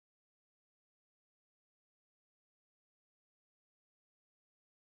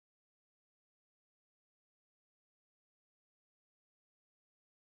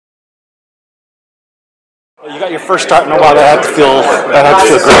You got your first start in a while. That had to feel great.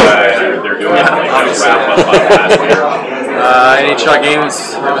 NHL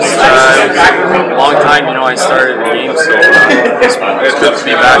games. It was a long time. I started the game, so it's good to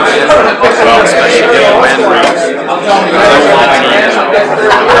be back in, especially get the win. Not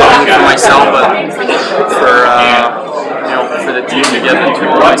for myself, but for the team to get the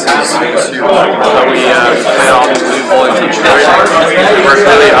 2 points is huge. We played unbelievable in Detroit. We worked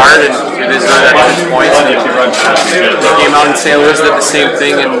really hard and we deserved that 2 points. And we came out in St. Louis, did the same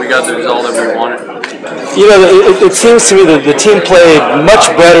thing, and we got the result that we wanted. It seems to me that the team played much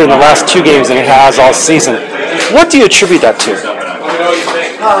better in the last 2 games than it has all season. What do you attribute that to?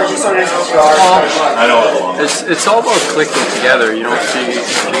 It's all about clicking together. If you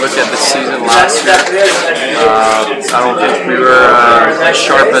look at the season last year, I don't think we were as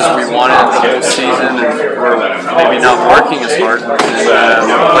sharp as we wanted the whole season, and we're maybe not working as hard. And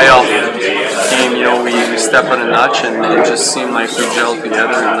the playoff game, we stepped on a notch, and it just seemed like we gelled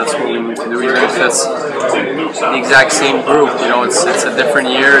together, and that's what we need to do. Even if it's the exact same group, it's a different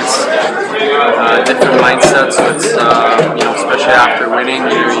year, it's a different mindset. So it's especially after winning,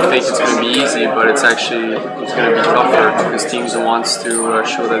 you think it's going to be easy, but it's going to be tougher because teams wants to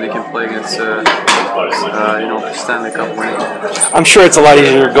show that they can play against Stanley Cup winning. I'm sure it's a lot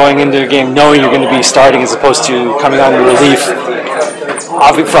easier going into a game knowing you're going to be starting as opposed to coming on in relief,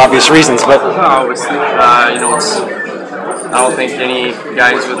 for obvious reasons. But obviously, I don't think any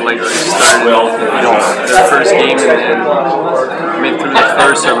guys would like to start their first game and mid through the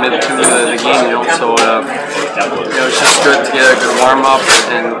first or mid through the game. So it's just good to get a good warm up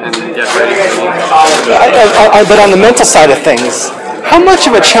and get ready for the game. But on the mental side of things, how much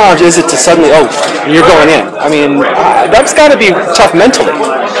of a challenge is it to suddenly, you're going in? I mean, that's got to be tough mentally.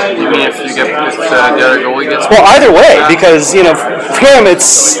 You mean if the other goalie gets? Well, either way, because for him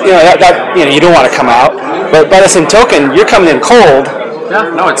it's you don't want to come out, but by the same token, you're coming in cold. Yeah,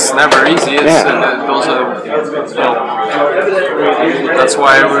 no, it's never easy. Those are that's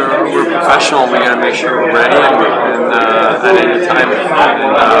why we're professional. We got to make sure we're ready and at any time.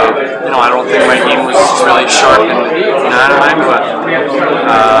 And I don't think my game was really sharp in Anaheim, but that's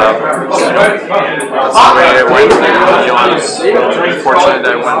the way it went.